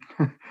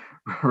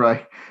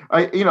 Right.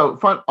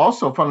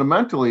 Also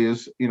fundamentally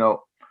is,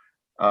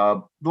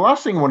 the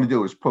last thing you want to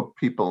do is put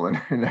people in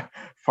a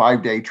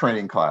 5-day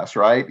training class,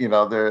 right?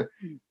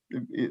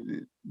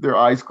 Their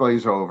eyes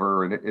glaze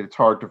over, and it's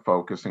hard to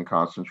focus and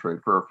concentrate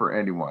for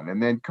anyone.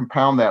 And then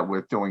compound that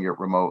with doing it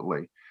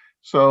remotely.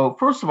 So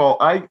first of all,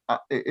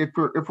 if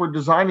we're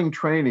designing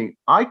training,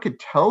 I could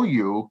tell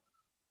you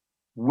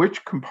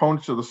which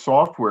components of the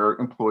software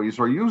employees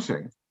are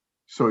using.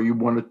 So you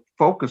want to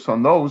focus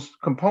on those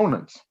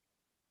components.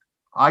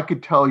 I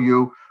could tell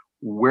you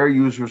where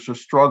users are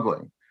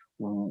struggling,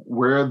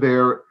 where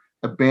they're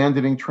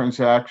abandoning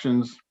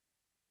transactions,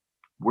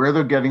 where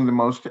they're getting the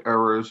most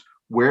errors,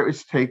 where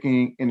it's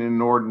taking an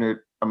inordinate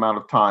amount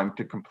of time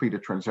to complete a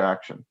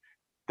transaction.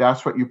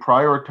 That's what you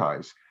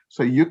prioritize.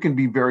 So you can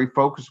be very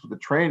focused with the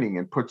training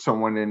and put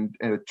someone in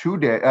a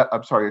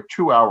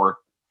 2-hour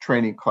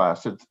training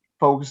class. It's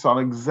focused on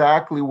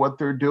exactly what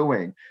they're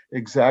doing,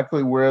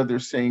 exactly where they're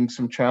seeing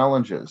some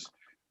challenges.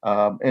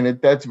 And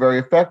that's very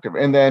effective.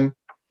 And then,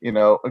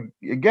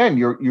 again,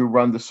 you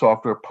run the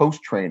software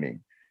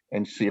post-training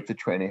and see if the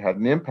training had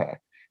an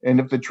impact. And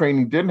if the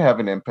training didn't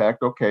have an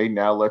impact, okay,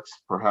 now let's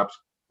perhaps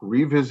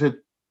revisit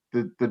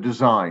the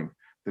design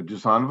of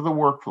the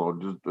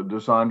workflow, the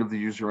design of the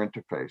user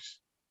interface.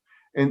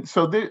 And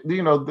so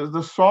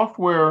the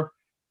software,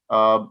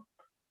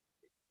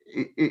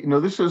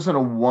 this isn't a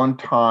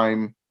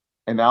one-time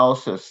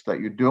analysis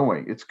that you're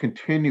doing. It's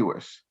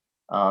continuous,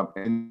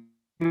 and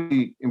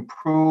you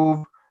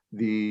improve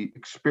the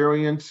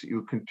experience.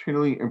 You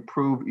continually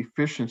improve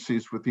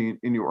efficiencies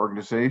in your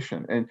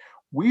organization. And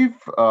we've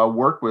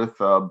worked with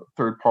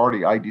third-party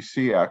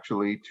IDC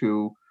actually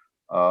to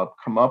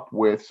come up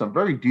with some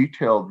very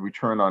detailed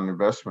return on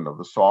investment of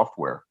the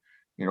software.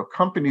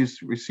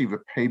 Companies receive a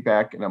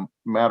payback in a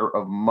matter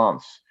of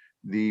months.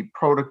 The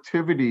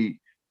productivity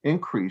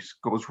increase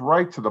goes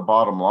right to the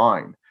bottom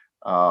line.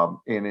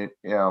 In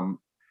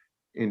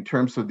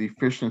terms of the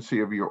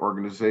efficiency of your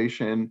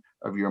organization,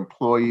 of your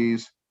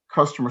employees,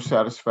 customer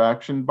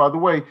satisfaction. By the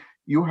way,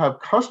 you have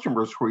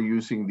customers who are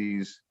using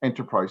these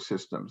enterprise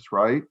systems,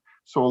 right?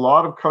 So a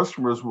lot of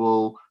customers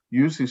will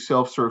use these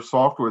self-serve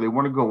software. They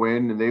want to go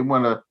in and they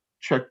want to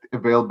check the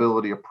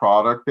availability of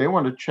product. They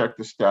want to check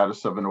the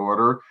status of an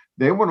order.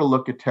 They want to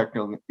look at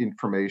technical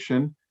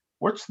information.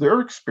 What's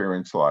their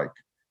experience like?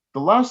 The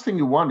last thing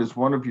you want is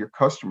one of your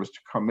customers to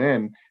come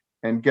in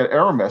and get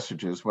error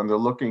messages when they're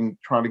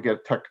trying to get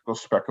a technical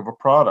spec of a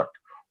product,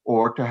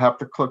 or to have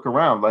to click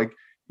around. Like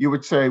you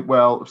would say,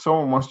 well, if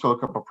someone wants to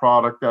look up a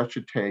product, that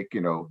should take,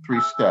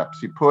 3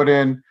 steps. You put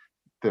in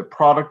the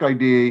product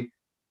ID,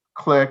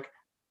 click,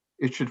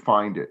 it should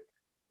find it.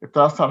 If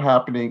that's not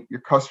happening,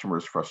 your customer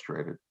is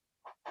frustrated.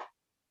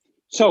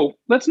 So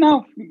let's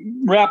now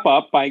wrap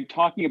up by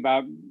talking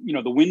about,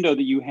 the window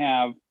that you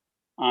have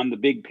on the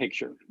big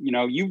picture.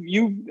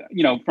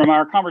 From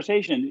our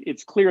conversation,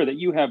 it's clear that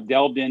you have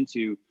delved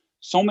into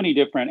so many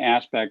different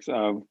aspects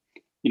of,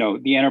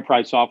 the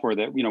enterprise software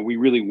that, we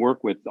really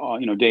work with,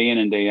 day in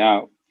and day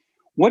out.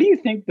 What do you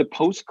think the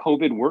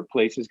post-COVID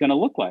workplace is going to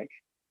look like?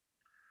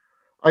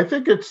 I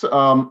think it's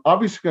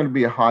obviously going to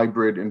be a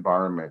hybrid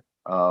environment.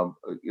 I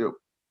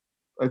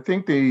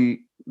think the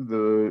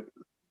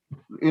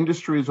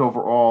industries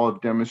overall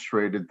have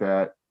demonstrated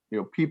that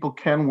people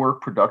can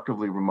work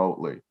productively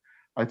remotely.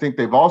 I think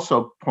they've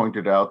also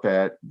pointed out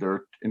that there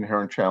are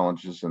inherent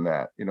challenges in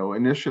that.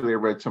 Initially I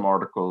read some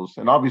articles,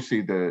 and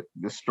obviously the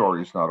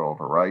story is not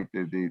over, right?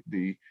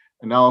 The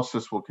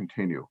analysis will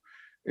continue.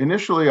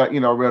 Initially, I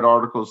read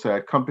articles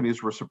that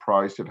companies were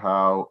surprised at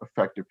how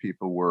effective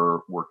people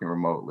were working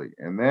remotely,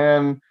 and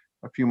then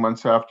a few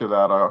months after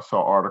that, I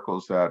saw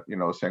articles that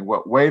saying,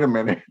 "Well, wait a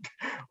minute,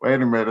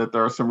 wait a minute.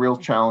 There are some real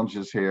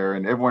challenges here,"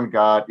 and everyone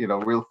got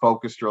real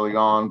focused early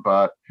on,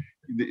 but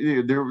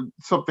there was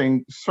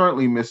something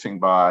certainly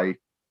missing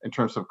in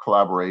terms of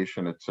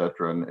collaboration, et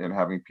cetera, and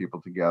having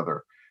people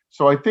together.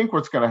 So I think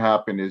what's going to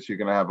happen is you're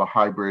going to have a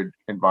hybrid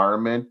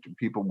environment.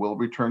 People will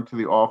return to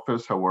the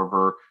office,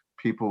 however,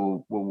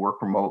 people will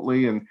work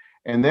remotely, and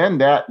then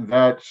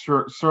that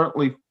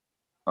certainly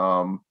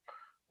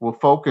will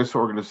focus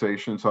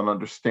organizations on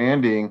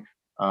understanding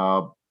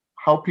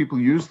how people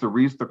use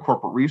the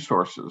corporate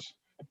resources,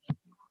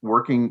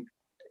 working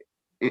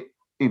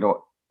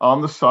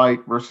on the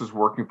site versus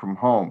working from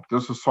home.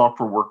 Does the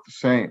software work the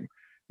same?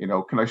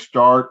 Can I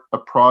start a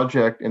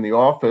project in the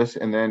office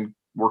and then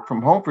work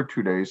from home for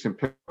 2 days and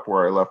pick up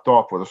where I left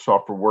off, where the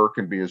software work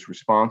and be as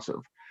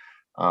responsive?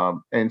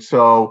 And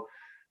so,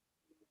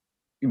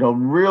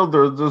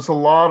 there's a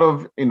lot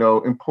of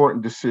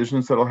important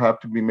decisions that'll have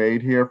to be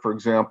made here. For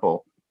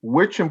example,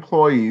 which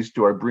employees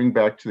do I bring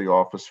back to the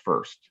office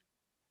first?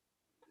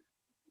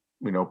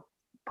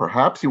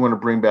 Perhaps you want to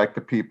bring back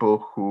the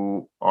people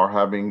who are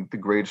having the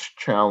greatest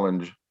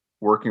challenge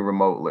working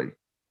remotely.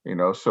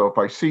 So if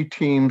I see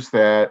teams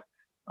that,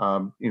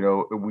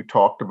 we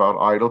talked about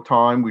idle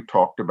time, we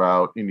talked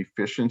about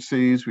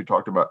inefficiencies, we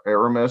talked about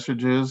error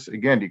messages.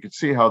 Again, you can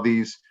see how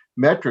these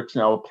metrics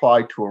now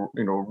apply to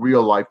a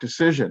real life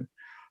decision.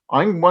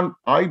 I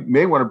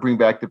may want to bring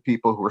back the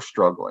people who are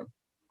struggling.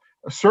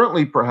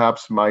 Certainly,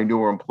 perhaps my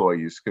newer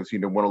employees, because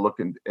want to look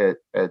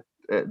at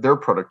their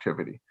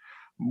productivity.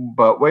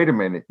 But wait a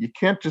minute, you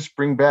can't just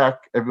bring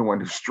back everyone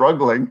who's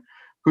struggling.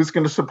 Who's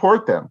going to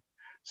support them?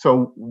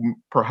 So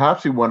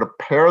perhaps we want to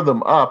pair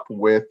them up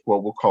with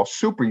what we'll call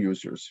super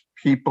users,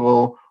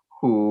 people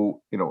who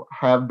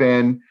have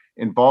been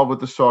involved with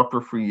the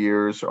software for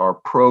years, are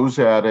pros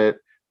at it,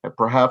 and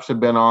perhaps have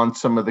been on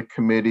some of the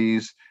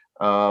committees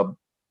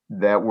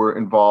that were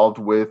involved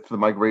with the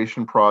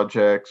migration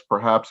projects,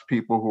 perhaps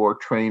people who are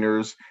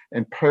trainers,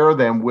 and pair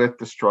them with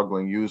the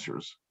struggling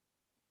users.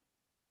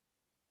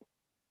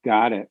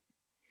 Got it.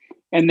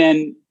 And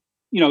then,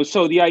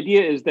 so the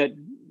idea is that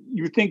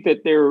you think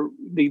that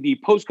the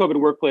post-COVID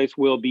workplace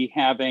will be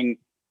having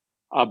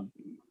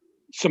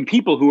some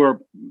people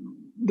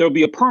there'll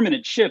be a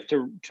permanent shift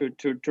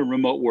to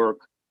remote work.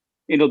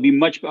 It'll be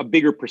a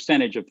bigger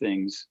percentage of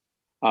things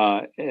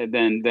than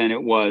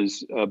it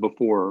was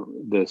before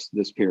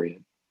this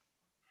period.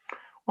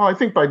 Well, I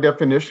think by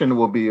definition it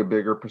will be a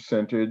bigger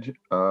percentage.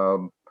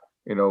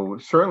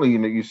 Certainly,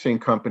 you've seen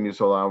companies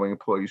allowing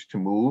employees to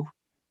move.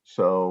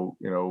 So,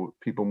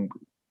 people,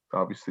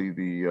 obviously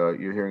you're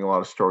hearing a lot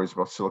of stories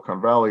about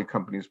Silicon Valley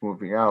companies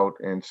moving out.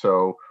 And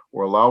so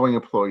we're allowing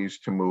employees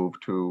to move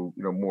to,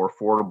 more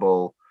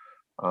affordable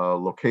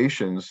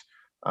locations.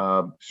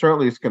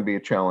 Certainly it's going to be a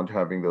challenge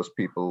having those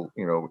people,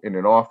 in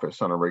an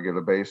office on a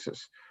regular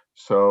basis.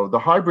 So the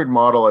hybrid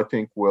model, I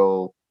think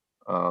we'll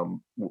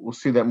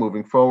see that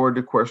moving forward.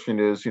 The question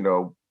is,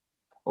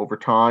 over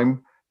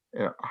time,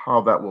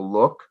 how that will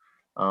look.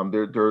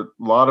 There are a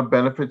lot of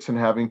benefits in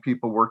having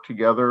people work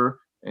together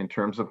in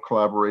terms of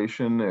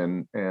collaboration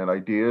and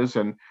ideas,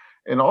 and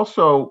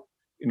also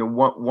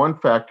one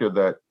factor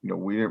that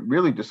we didn't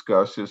really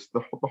discuss is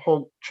the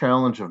whole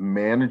challenge of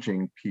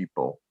managing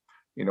people.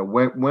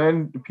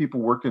 When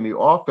people work in the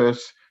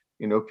office,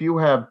 if you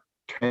have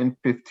 10,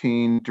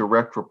 15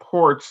 direct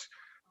reports,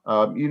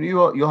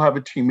 you'll have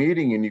a team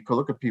meeting and you can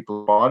look at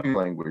people's body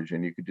language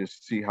and you could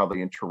just see how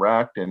they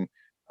interact. And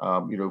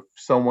if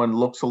someone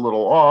looks a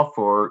little off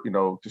or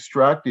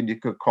distracted, you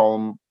could call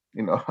them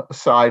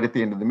aside at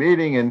the end of the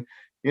meeting and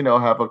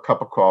have a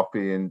cup of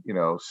coffee and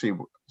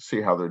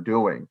see how they're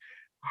doing.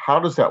 How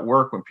does that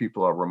work when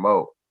people are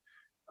remote?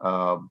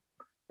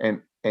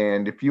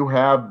 And if you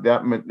have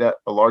that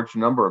a large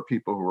number of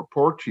people who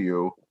report to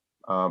you,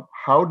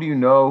 how do you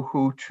know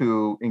who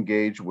to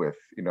engage with?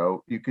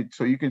 You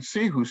can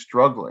see who's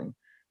struggling,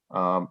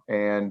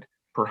 and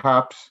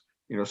perhaps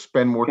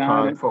spend more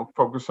time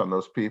focus on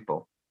those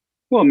people.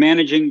 Well,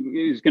 managing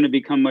is going to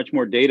become much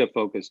more data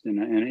focused,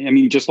 and I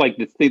mean, just like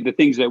the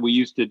things that we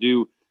used to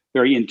do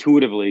very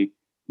intuitively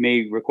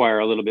may require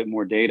a little bit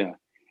more data.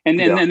 And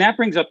then and that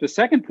brings up the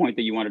second point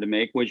that you wanted to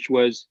make, which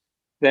was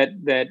that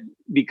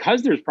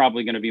because there's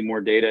probably going to be more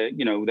data,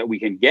 that we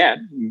can get,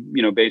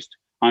 based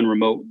on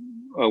remote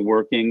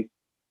working,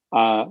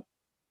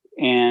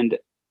 and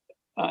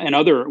and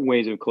other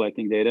ways of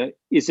collecting data,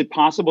 is it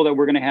possible that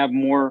we're going to have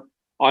more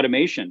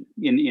automation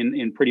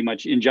in pretty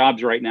much in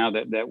jobs right now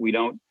that we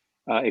don't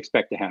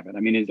expect to have it? I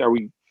mean, are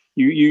we?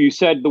 You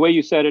said the way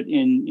you said it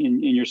in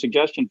your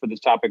suggestion for this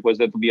topic was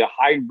that there'll be a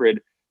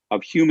hybrid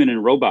of human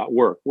and robot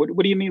work. What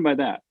do you mean by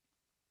that?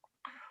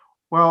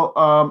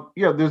 Well,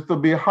 yeah, there'll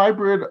be a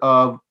hybrid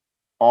of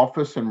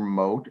office and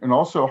remote, and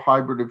also a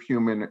hybrid of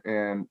human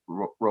and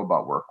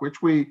robot work,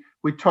 which we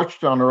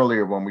touched on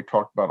earlier when we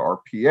talked about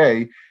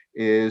RPA.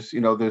 Is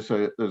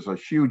there's a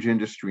huge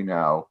industry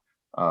now,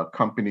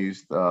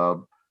 companies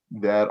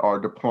that are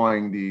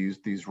deploying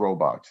these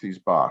robots, these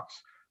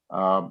bots,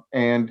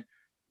 and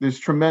there's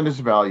tremendous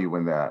value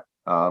in that.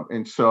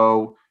 And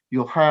so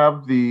you'll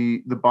have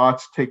the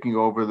bots taking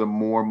over the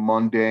more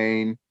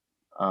mundane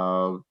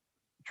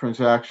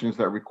transactions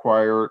that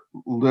require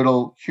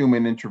little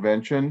human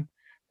intervention,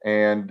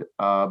 and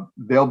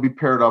they'll be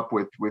paired up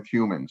with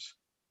humans.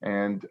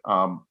 And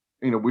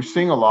we're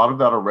seeing a lot of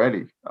that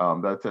already.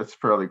 That's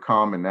fairly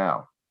common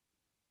now.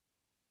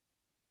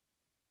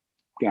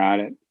 Got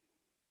it.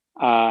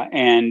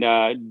 And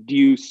do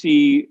you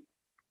see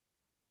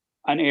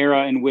an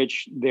era in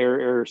which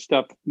there are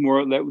stuff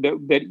more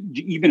that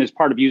even as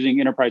part of using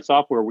enterprise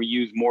software, we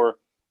use more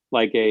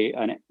like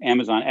an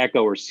Amazon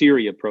Echo or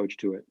Siri approach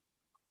to it?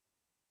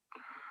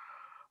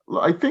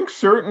 I think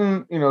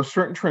certain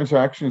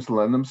transactions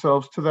lend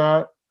themselves to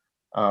that.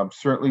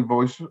 Certainly,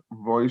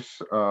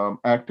 voice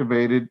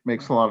activated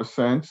makes a lot of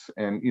sense,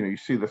 and you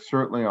see that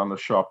certainly on the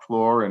shop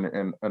floor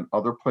and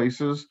other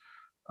places.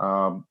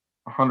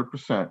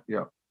 100%,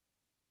 yeah.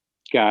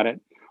 Got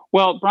it.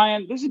 Well,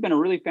 Brian, this has been a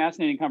really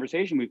fascinating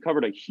conversation. We've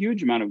covered a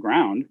huge amount of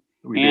ground,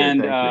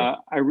 and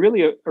I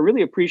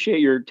really appreciate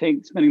your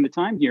spending the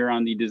time here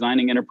on the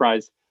Designing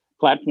Enterprise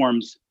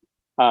Platforms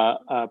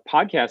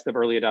podcast of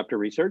Early Adopter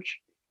Research.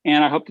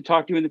 And I hope to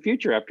talk to you in the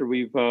future after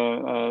we've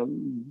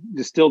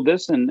distilled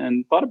this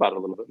and thought about it a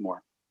little bit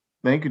more.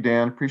 Thank you,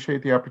 Dan.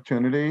 Appreciate the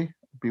opportunity.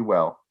 Be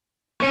well.